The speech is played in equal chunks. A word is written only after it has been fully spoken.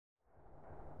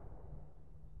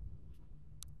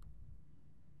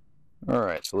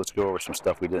Alright, so let's go over some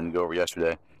stuff we didn't go over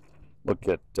yesterday. Look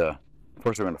at,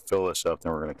 first we're going to fill this up,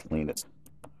 then we're going to clean it.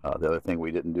 The other thing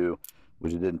we didn't do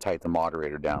was we didn't tighten the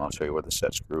moderator down. I'll show you where the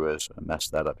set screw is. I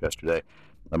messed that up yesterday.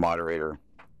 The moderator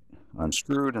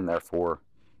unscrewed, and therefore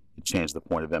it changed the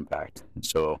point of impact. And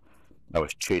so I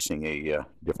was chasing a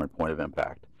different point of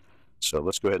impact. So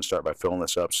let's go ahead and start by filling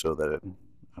this up so that it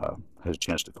has a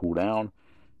chance to cool down.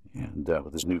 And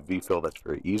with this new V-fill, that's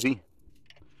very easy.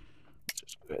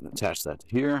 Just go ahead and attach that to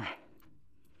here.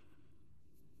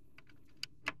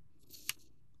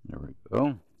 There we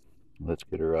go. Let's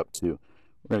get her up to,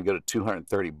 we're going to go to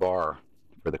 230 bar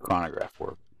for the chronograph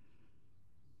work.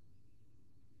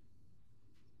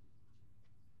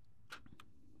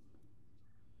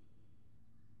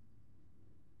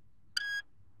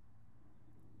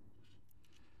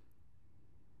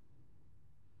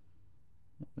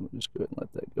 And we'll just go ahead and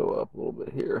let that go up a little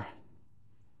bit here.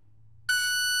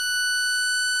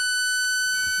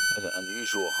 That's an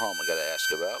unusual hum I got to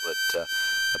ask about, but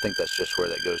I think that's just where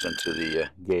that goes into the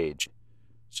gauge.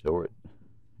 So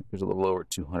there's a little over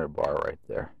 200 bar right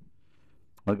there.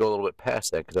 I'm going to go a little bit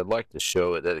past that because I'd like to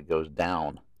show it that it goes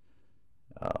down.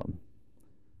 There's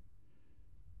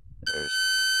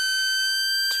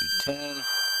 210,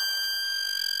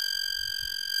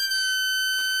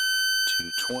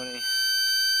 220,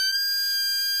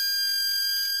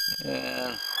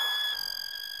 and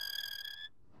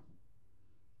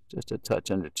just a touch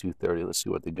under 230. Let's see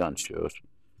what the gun shows.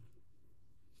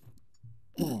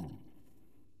 Yeah,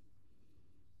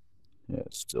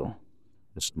 it's still,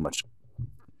 this is much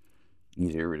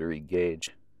easier to read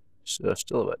gauge. So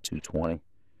still about 220.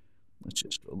 Let's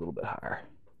just go a little bit higher.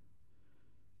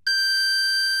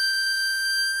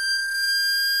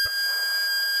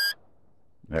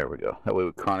 There we go. That way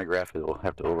with chronograph it will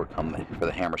have to overcome for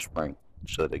the hammer spring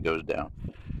so that it goes down.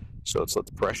 So let's let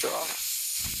the pressure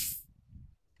off.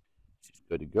 She's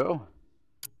good to go.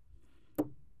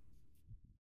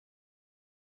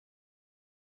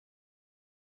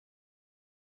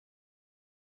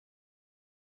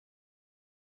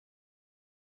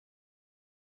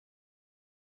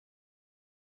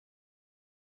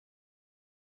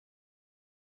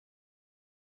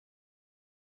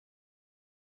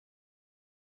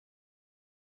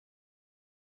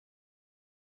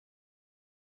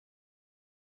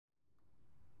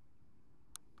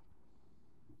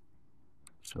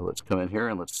 So let's come in here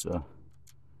and let's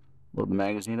load the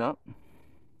magazine up. There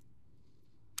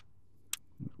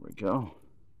we go.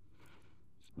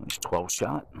 Nice 12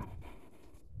 shot.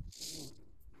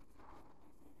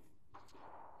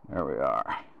 There we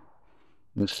are.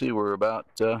 You see we're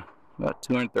about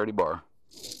 230 bar.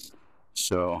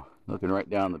 So looking right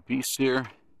down the piece here,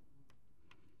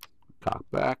 cock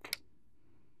back,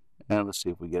 and let's see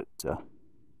if we get.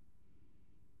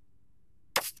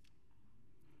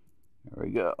 There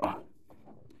we go.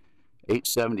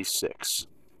 876.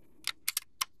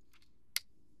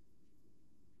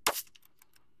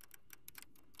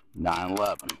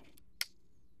 $911.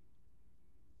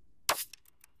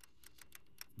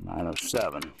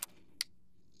 $907.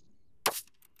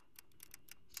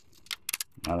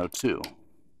 $902.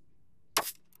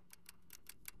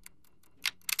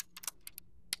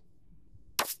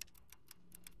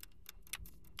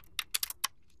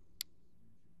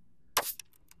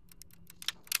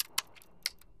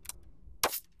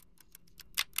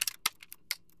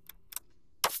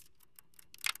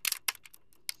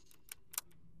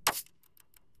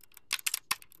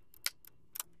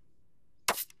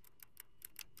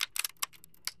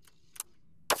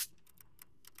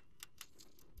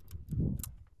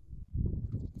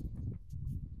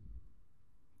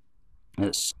 And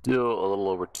it's still a little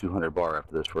over 200 bar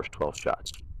after those first 12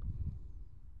 shots.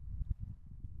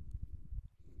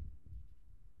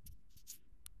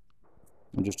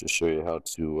 And just to show you how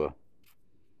to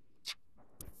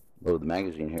load the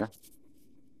magazine here.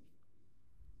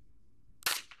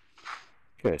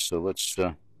 Okay, so let's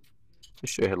show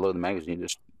you how to load the magazine.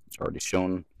 It's already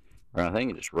shown around the thing.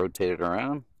 You just rotate it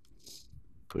around,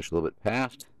 push a little bit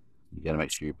past. You got to make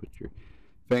sure you put your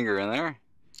finger in there.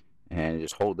 And you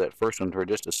just hold that first one for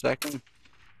just a second.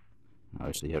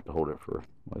 Obviously you have to hold it for,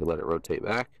 well, let it rotate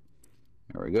back.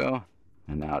 There we go.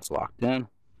 And now it's locked in.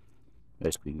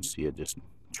 Basically you can see it just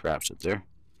traps it there.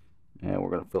 And we're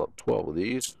going to fill up 12 of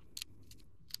these.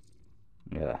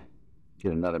 Yeah,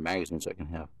 get another magazine so I can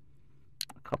have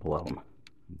a couple of them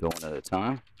going at a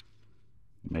time.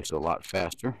 It makes it a lot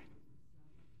faster.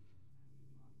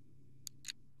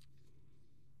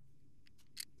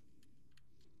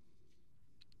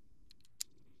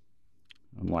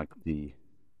 Unlike the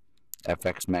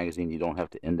FX magazine, you don't have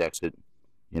to index it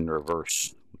in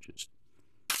reverse, which is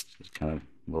It's kind of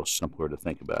a little simpler to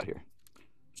think about here.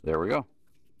 So there we go.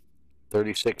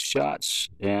 36 shots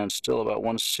and still about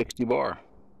 160 bar.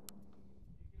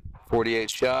 48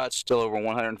 shots, still over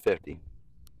 150.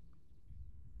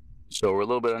 So we're a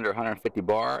little bit under 150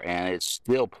 bar, and it's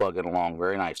still plugging along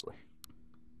very nicely.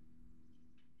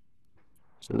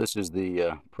 So this is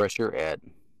the pressure at,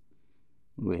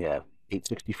 we have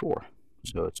 864.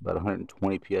 So it's about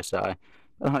 120 psi.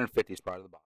 150 is part of the bottom.